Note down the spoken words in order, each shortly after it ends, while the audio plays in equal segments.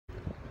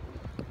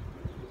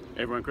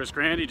Hey everyone, Chris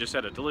Grande. Just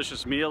had a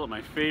delicious meal at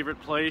my favorite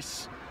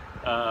place,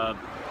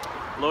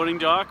 Loading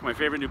Dock, my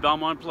favorite new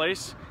Belmont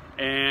place.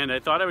 And I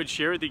thought I would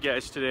share with you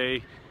guys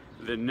today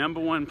the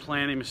 #1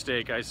 planning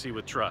mistake I see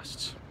with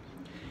trusts.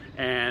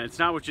 And it's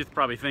not what you're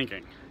probably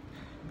thinking.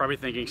 Probably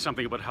thinking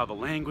something about how the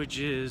language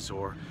is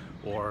or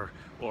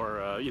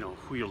you know,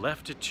 who you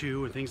left it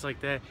to and things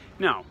like that.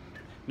 No,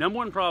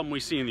 #1 problem we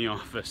see in the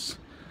office,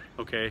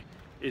 okay,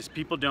 is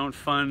people don't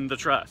fund the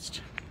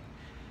trust.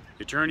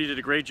 The attorney did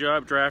a great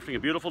job drafting a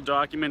beautiful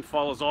document,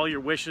 follows all your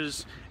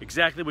wishes,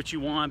 exactly what you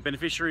want,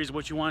 beneficiaries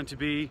what you want it to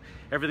be,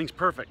 everything's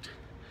perfect.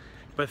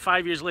 But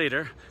 5 years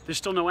later, there's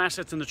still no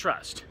assets in the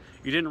trust.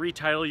 You didn't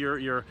retitle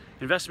your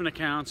investment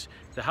accounts,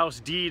 the house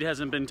deed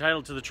hasn't been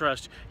titled to the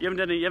trust, you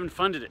haven't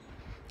funded it.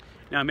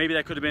 Now maybe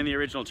that could have been the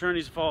original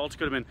attorney's fault,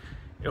 could have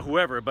been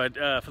whoever, but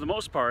for the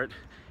most part,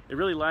 it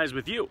really lies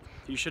with you.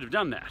 You should have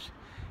done that.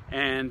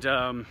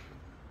 And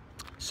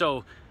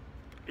so,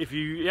 if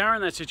you are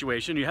in that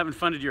situation, you haven't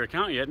funded your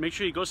account yet, make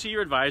sure you go see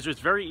your advisor. It's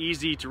very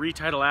easy to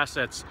retitle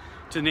assets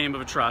to the name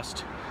of a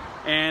trust.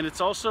 And it's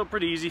also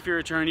pretty easy for your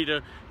attorney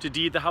to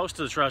deed the house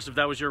to the trust if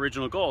that was your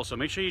original goal. So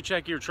make sure you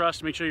check your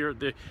trust, make sure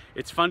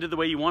it's funded the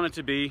way you want it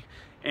to be.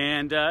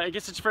 And I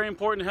guess it's very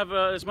important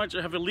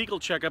to have a legal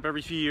checkup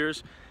every few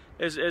years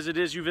as it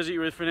is you visit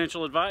your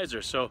financial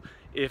advisor. So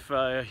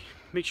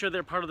make sure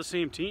they're part of the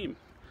same team.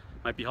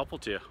 Might be helpful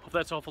to you. Hope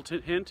that's a helpful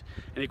hint.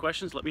 Any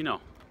questions, let me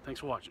know.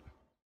 Thanks for watching.